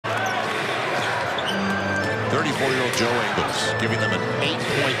34-year-old Joe Ingles giving them an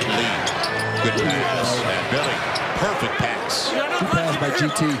 8-point lead. Good pass. And Billy, perfect pass. Good pass by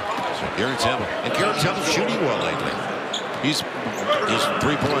GT. Garrett Temple. And Garrett Temple's shooting well lately. His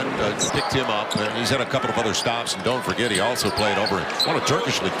three-point picked him up, and he's had a couple of other stops. And don't forget, he also played over on a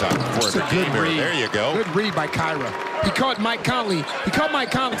Turkish league time before the game here. There you go. Good read by Kyra. He caught Mike Conley. He caught Mike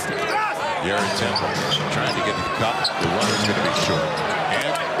Conley. Garrett Temple trying to get to the cup. The runner's going to be short.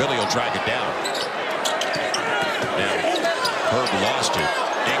 And Billy will track it down. Now, Herb lost it.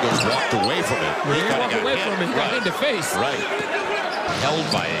 Ingles walked away from it. He walked away from it. He got in the face. Right. Held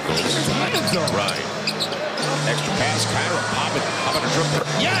by Ingles. Right. Extra pass, Kyra popping. How about a triple?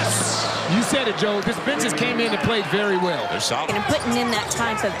 Yes! You said it, Joe. This bench just came in and played very well. They're solid. And putting in that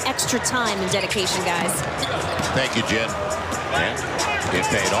type of extra time and dedication, guys. Thank you, Jen. And it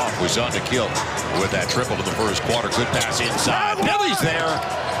paid off. Was on to kill with that triple in the first quarter. Good pass inside. Billy's there.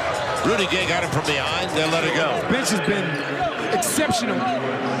 Rudy Gay got him from behind. They let it go. Bench has been exceptional.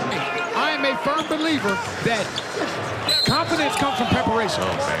 I am a firm believer that confidence comes from preparation.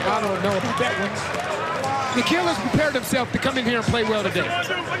 I don't know about that one. Nikhil has prepared himself to come in here and play well today.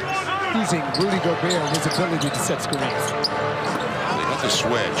 Using Rudy Gobert and his ability to set screens. They got the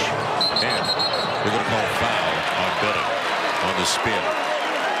switch. And they're going to call foul on Billy on the spin.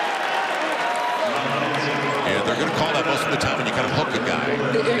 And they're going to call that most of the time when you kind of hook a guy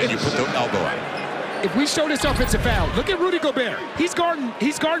and you put the elbow out. If we show this offensive foul, look at Rudy Gobert. He's guarding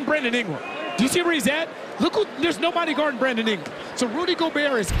Brandon Ingram. Do you see where he's at? Look, there's nobody guarding Brandon Ingram. So Rudy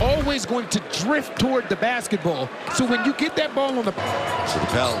Gobert is always going to drift toward the basketball. So when you get that ball on the... So the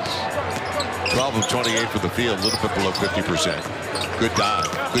Pels, 12 of 28 for the field, a little bit below 50%. Good dive,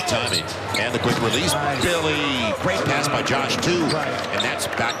 good timing, and the quick release. Nice. Billy, great pass by Josh, too. Right. And that's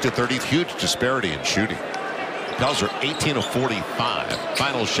back to 30. Huge disparity in shooting. The Pels are 18 of 45.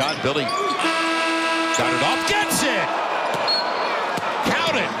 Final shot, Billy got it off, gets it!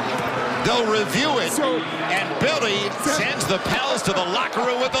 Count it! They'll review it, and Billy sends the Pels to the locker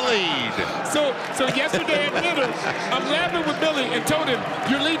room with the lead. So yesterday at dinner, I'm laughing with Billy and told him,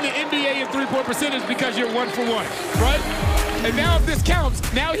 you're leading the NBA in three-point percentage because you're 1 for 1, right? And now if this counts,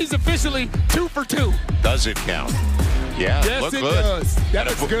 now he's officially 2 for 2. Does it count? Yeah, yes, look it good. Does. That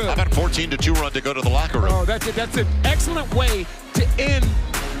is good. How about a 14-2 run to go to the locker room? Oh, that's an excellent way to end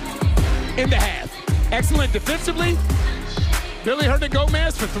in the half. Excellent defensively. Willy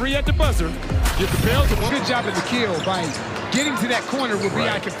Hernangómez for 3 at the buzzer. Get the Pels a good job at the kill by getting to that corner where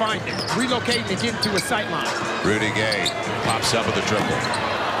B.I. can find him, relocating and getting to his sight line. Rudy Gay pops up with a triple.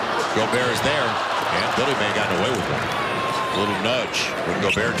 Gobert is there, and Billy may have gotten away with it. A little nudge when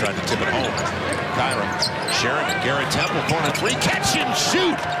Gobert tried to tip it home. Kyra, Sheridan, Garrett Temple, corner 3, catch and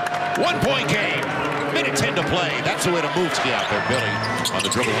shoot! 1-point game. Minute 10 to play. That's the way to move ski out there, Billy, on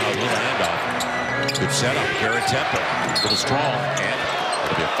the dribble out, little handoff. Good setup, Garrett Temple, a little strong, and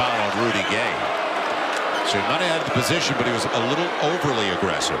it'll be a foul on Rudy Gay. So he might have had the position, but he was a little overly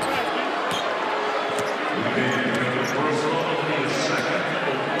aggressive.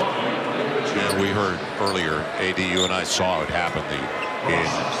 And we heard earlier, AD, you and I saw it happen, the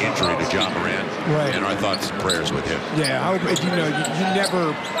injury to John Moran, right. And our thoughts and prayers with him. Yeah, you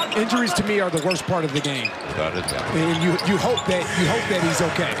never. Injuries to me are the worst part of the game. Without a doubt. And you hope that he's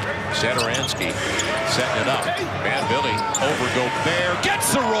okay. Satoransky setting it up. Man, Billy over Gobert,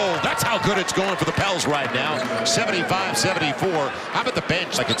 gets the roll. That's how good it's going for the Pels right now. 75-74. How about the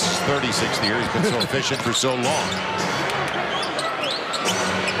bench? Like it's 36th year. He's been so efficient for so long.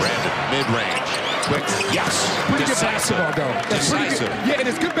 Brandon, mid-range. Quick, yes. Pretty good basketball, though. Decisive. Yeah, and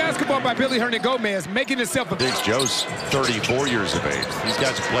it's good basketball by Willy Hernangómez, making himself a... Biggs Joe's 34 years of age. These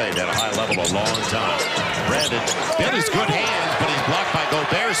guys have played at a high level a long time. Brandon, Billy's good hands, but he's blocked by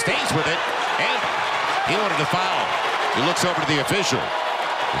Gobert, stays with it, and he wanted to foul. He looks over to the official.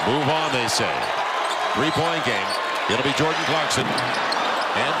 Move on, they say. 3-point game. It'll be Jordan Clarkson,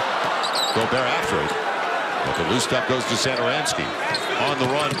 and Gobert after it. But the loose stuff goes to Satoransky. On the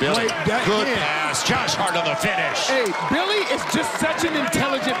run, Billy. Good pass. Josh Hart on the finish. Hey, Billy is just such an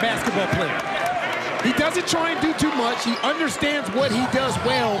intelligent basketball player. He doesn't try and do too much. He understands what he does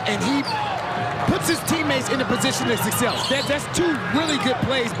well, and he puts his teammates in a position to success. That's 2 really good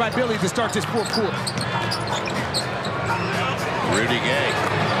plays by Billy to start this 4th quarter. Rudy Gay.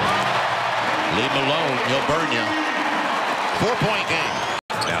 Leave him alone. He'll burn you. 4-point game.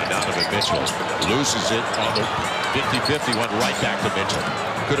 Now Donovan Mitchell loses it on the 50-50, went right back to Mitchell.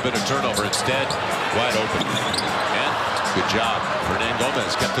 Could have been a turnover instead. Wide open. And good job.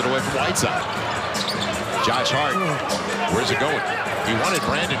 Hernangómez kept it away from Whiteside. Josh Hart. Where's it going? He wanted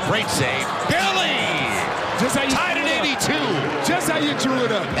Brandon. Great save. Billy! Just how you tied at 82. Just how you drew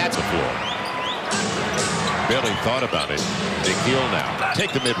it up. That's a floor. Billy thought about it. Nikhil now.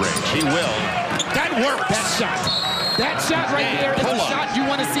 Take the mid-range. He will. That works. That shot right there is the shot you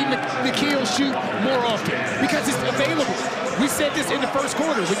want to see Nikhil shoot more often because it's available. We said this in the first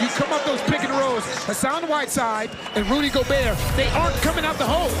quarter. When you come up those pick and rolls, Hassan Whiteside and Rudy Gobert, they aren't coming out the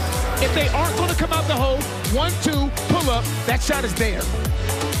hole. If they aren't going to come out the hole, 1-2, pull up, that shot is there.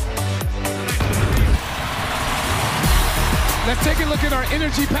 Let's take a look at our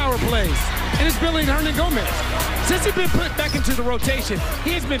energy power plays. And it's Willy Hernangómez. Since he's been put back into the rotation,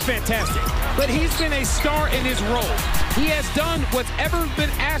 he has been fantastic. But he's been a star in his role. He has done what's ever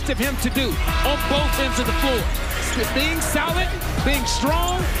been asked of him to do on both ends of the floor. Being solid, being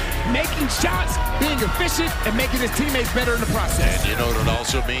strong, making shots, being efficient, and making his teammates better in the process. And you know what it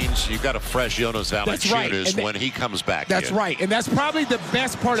also means? You've got a fresh Jonas Valanciunas when he comes back. That's right. And that's probably the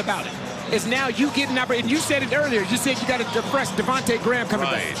best part about it. Is now you get an opportunity, and you said it earlier, you said you got a fresh Devontae Graham coming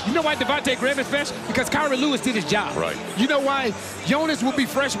back. You know why Devontae Graham is fresh? Because Kyrie Lewis did his job. Right. You know why Jonas will be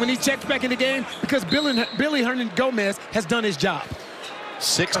fresh when he checks back in the game? Because Willy Hernangómez has done his job.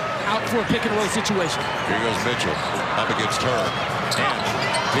 Out for a pick and roll situation. Here goes Mitchell up against her. And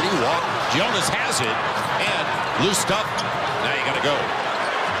did he walk? Jonas has it. And loosed up. Now you got to go.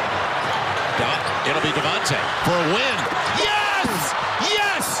 It'll be Devontae for a win. Yes!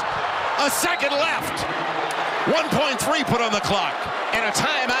 Yes! A second left. 1.3 put on the clock. And a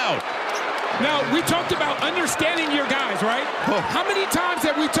timeout. Now, we talked about understanding your guys, right? How many times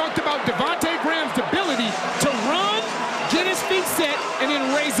have we talked about Devontae Graham's ability to run, get his feet set, and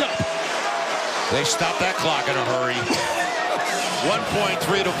then raise up? They stopped that clock in a hurry.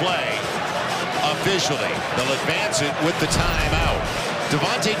 1.3 to play. Officially, they'll advance it with the timeout.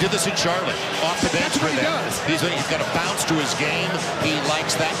 Devontae did this in Charlotte, off the bench for them. He's got to bounce to his game. He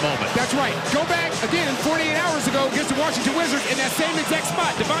likes that moment. That's right. Go back again 48 hours ago against the Washington Wizards in that same exact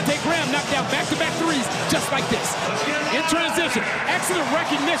spot. Devontae Graham knocked down back-to-back threes just like this. In transition, excellent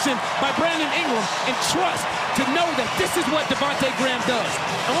recognition by Brandon Ingram and trust to know that this is what Devontae Graham does.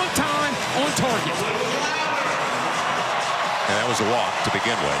 On time, on target. And that was a walk to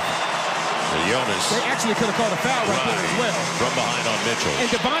begin with. Jonas. They actually could have called a foul right there as well. From behind on Mitchell. And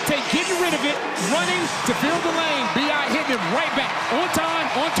Devontae getting rid of it, running to fill the lane. B.I. hitting him right back. On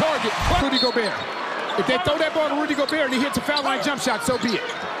time, on target. Rudy Gobert. If they throw that ball to Rudy Gobert and he hits a foul line jump shot, so be it.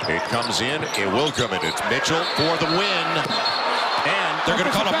 It comes in. It will come in. It's Mitchell for the win. And they're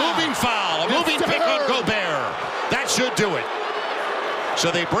going to call a moving foul. A moving pick on Gobert. That should do it.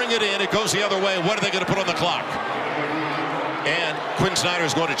 So they bring it in. It goes the other way. What are they going to put on the clock? And Quinn Snyder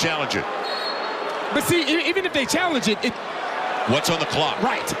is going to challenge it. But see, even if they challenge it, what's on the clock?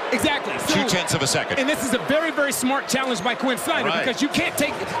 Right, exactly. So, 0.2 of a second. And this is a very, very smart challenge by Quinn Snyder because you can't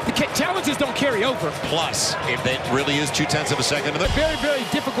take the challenges don't carry over. Plus, if that really is 0.2 of a second, a very, very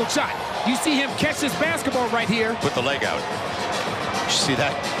difficult shot. You see him catch this basketball right here. Put the leg out. You see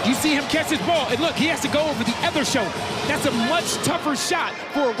that? You see him catch his ball, and look, he has to go over the other shoulder. That's a much tougher shot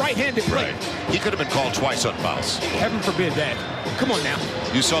for a right-handed player. He could have been called twice on fouls. Heaven forbid that. Come on now.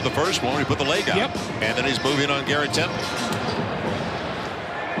 You saw the first one, he put the leg out. Yep. And then he's moving on Garrett Temple.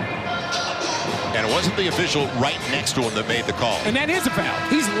 And it wasn't the official right next to him that made the call. And that is a foul.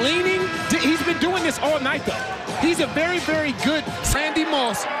 He's leaning. He's been doing this all night, though. He's a very, very good Randy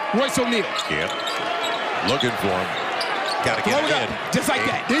Moss, Royce O'Neal. Yep. Looking for him. Got to get it in. Just like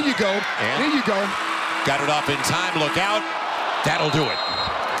that. There you go. There you go. Got it off in time. Look out. That'll do it.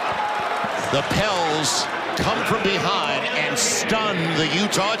 The Pels come from behind and stun the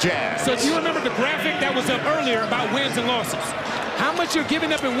Utah Jazz. So do you remember the graphic that was up earlier about wins and losses? How much you're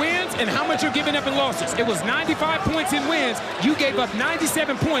giving up in wins and how much you're giving up in losses. It was 95 points in wins. You gave up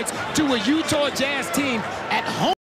 97 points to a Utah Jazz team at home.